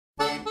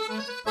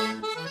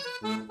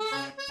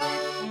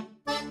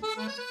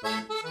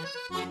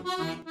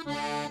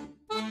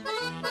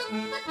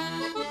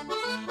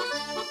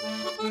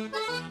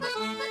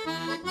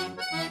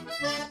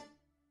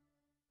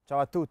Ciao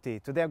a tutti!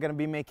 Today I'm going to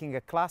be making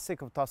a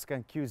classic of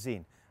Tuscan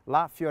cuisine,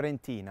 La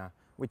Fiorentina,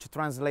 which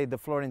translates the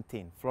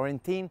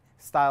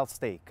Florentine-Style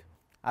steak.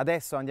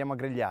 Adesso andiamo a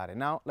grigliare.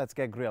 Now let's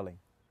get grilling.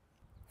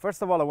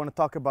 First of all, I want to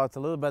talk about a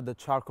little bit the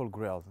charcoal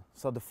grill.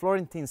 So the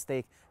Florentine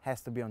steak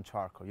has to be on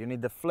charcoal. You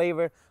need the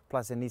flavor,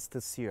 plus it needs to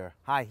sear,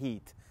 high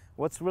heat.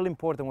 What's really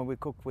important when we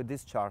cook with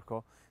this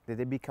charcoal, that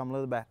they become a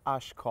little bit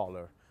ash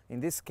color. In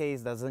this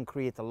case, doesn't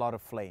create a lot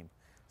of flame.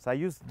 So I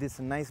use this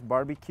nice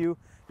barbecue.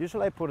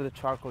 Usually I put the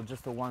charcoal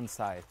just to one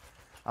side.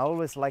 I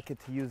always like it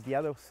to use the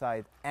other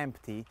side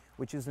empty,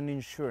 which is an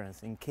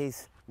insurance. In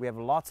case we have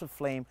lots of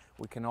flame,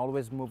 we can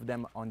always move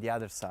them on the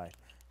other side.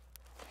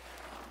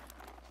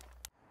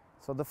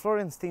 So the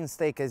Florentine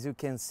steak, as you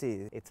can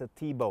see, it's a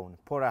T-bone,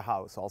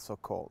 porterhouse also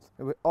called.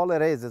 All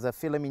it is a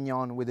filet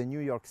mignon with a New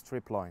York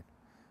strip loin.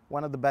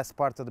 One of the best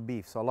parts of the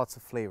beef, so lots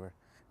of flavor.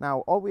 Now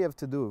all we have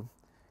to do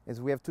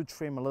is we have to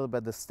trim a little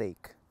bit the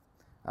steak.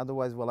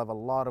 Otherwise we'll have a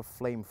lot of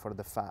flame for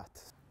the fat.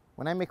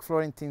 When I make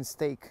Florentine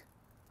steak,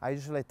 I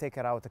usually take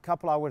it out a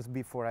couple hours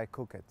before I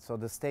cook it, so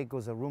the steak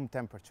goes at room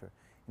temperature.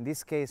 In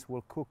this case,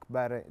 we'll cook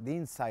better the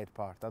inside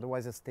part,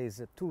 otherwise it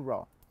stays too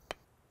raw.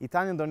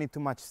 Italians don't eat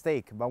too much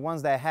steak, but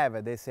once they have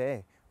it, they say,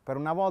 hey, per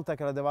una volta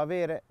che la devo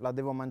avere, la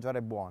devo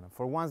mangiare buona.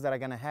 For once that I'm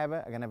gonna have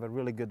it, I'm gonna have a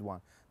really good one.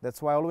 That's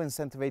why I always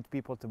incentivize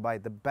people to buy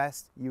the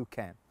best you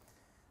can.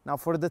 Now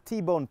for the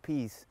T-bone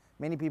piece,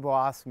 many people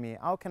ask me,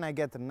 how can I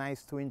get a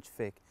nice 2-inch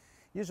thick?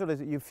 Usually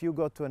if you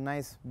go to a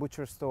nice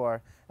butcher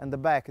store, and the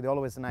back, they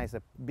always nice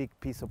a big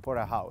piece of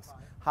porterhouse.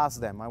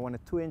 Ask them, I want a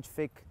 2-inch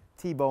thick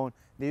T-bone,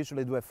 they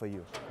usually do it for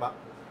you. But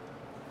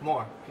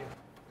more.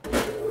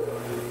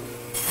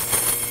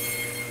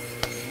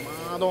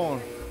 Madonna.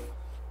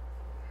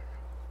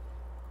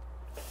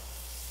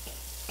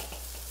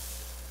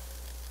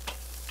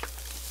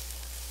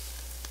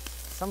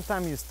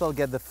 Sometimes you still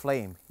get the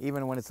flame,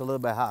 even when it's a little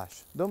bit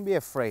harsh. Don't be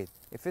afraid.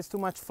 If it's too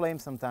much flame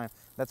sometimes,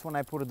 that's when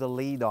I put the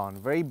lid on,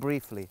 very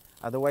briefly.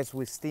 Otherwise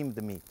we steam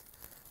the meat.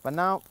 But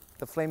now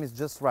the flame is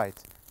just right.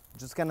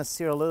 Just gonna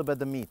sear a little bit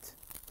the meat.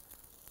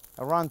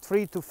 Around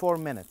 3 to 4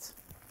 minutes.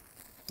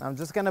 Now I'm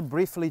just gonna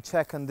briefly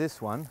check on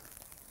this one,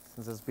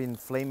 since it's been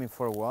flaming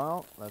for a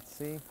while. Let's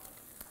see.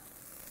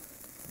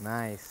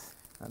 Nice.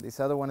 Now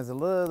this other one is a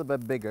little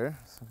bit bigger,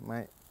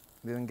 so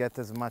didn't get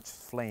as much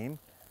flame.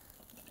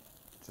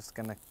 Just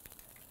gonna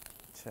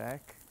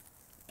check.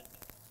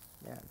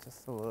 Yeah,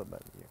 just a little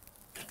bit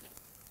here.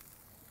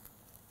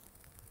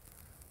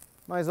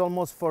 Now it's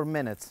almost 4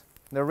 minutes.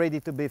 They're ready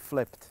to be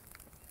flipped.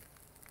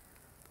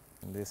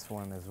 And this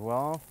one as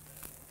well.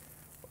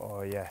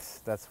 Oh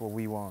yes, that's what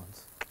we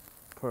want.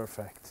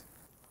 Perfect.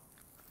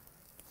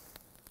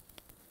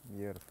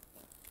 Beautiful.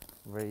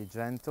 Very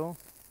gentle.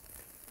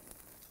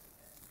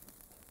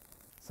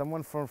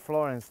 Someone from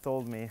Florence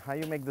told me, how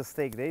you make the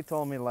steak? They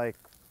told me like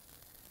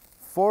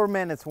 4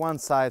 minutes one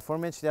side, 4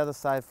 minutes the other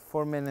side,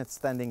 4 minutes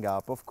standing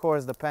up. Of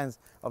course, depends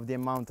of the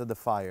amount of the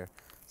fire.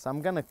 So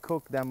I'm gonna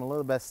cook them a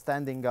little bit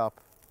standing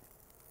up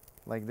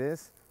like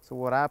this. So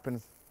what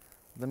happens,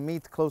 the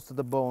meat close to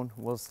the bone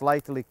will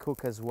slightly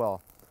cook as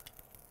well.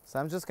 So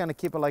I'm just gonna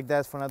keep it like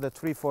that for another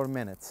 3-4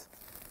 minutes.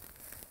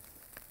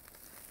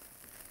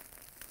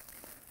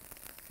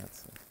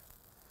 That's it.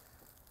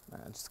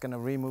 I'm just gonna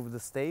remove the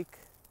steak.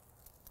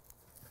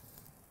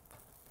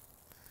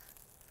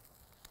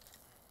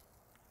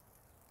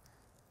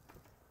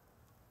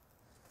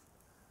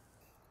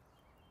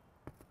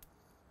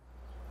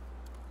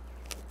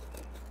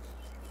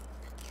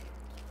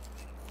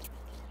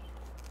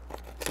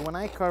 So when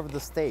I carve the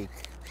steak,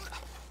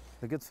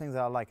 the good things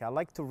I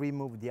like to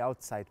remove the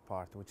outside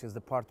part, which is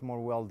the part more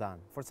well done.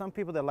 For some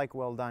people that like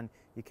well done,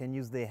 you can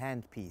use the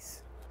hand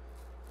piece.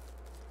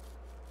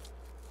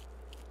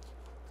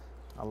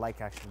 I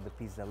like actually the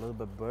piece that a little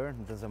bit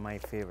burned. Those are my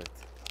favorite.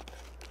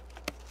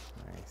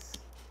 Nice,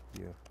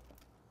 beautiful.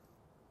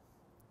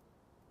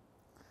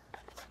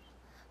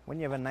 When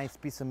you have a nice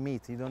piece of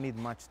meat, you don't need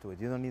much to it.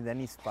 You don't need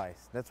any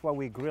spice. That's why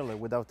we grill it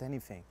without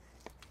anything.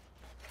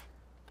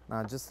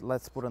 Now just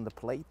let's put on the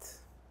plate.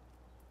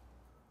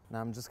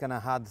 Now I'm just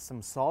gonna add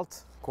some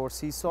salt, coarse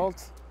sea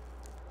salt.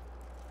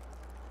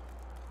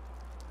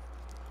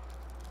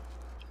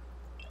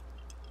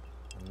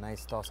 A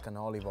nice Tuscan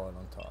olive oil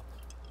on top.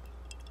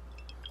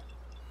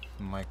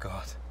 Oh my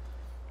God.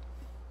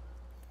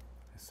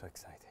 It's so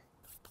exciting.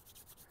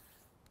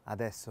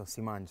 Adesso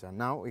si mangia.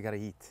 Now we gotta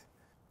eat.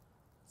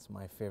 It's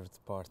my favorite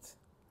part.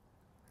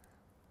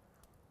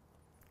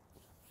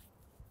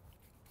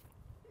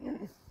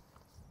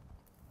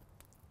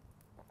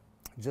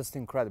 Just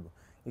incredible.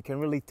 You can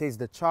really taste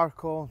the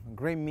charcoal,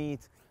 great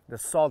meat, the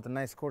salt, the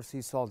nice coarse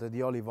sea salt, and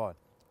the olive oil.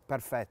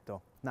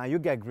 Perfetto. Now you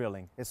get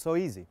grilling. It's so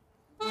easy.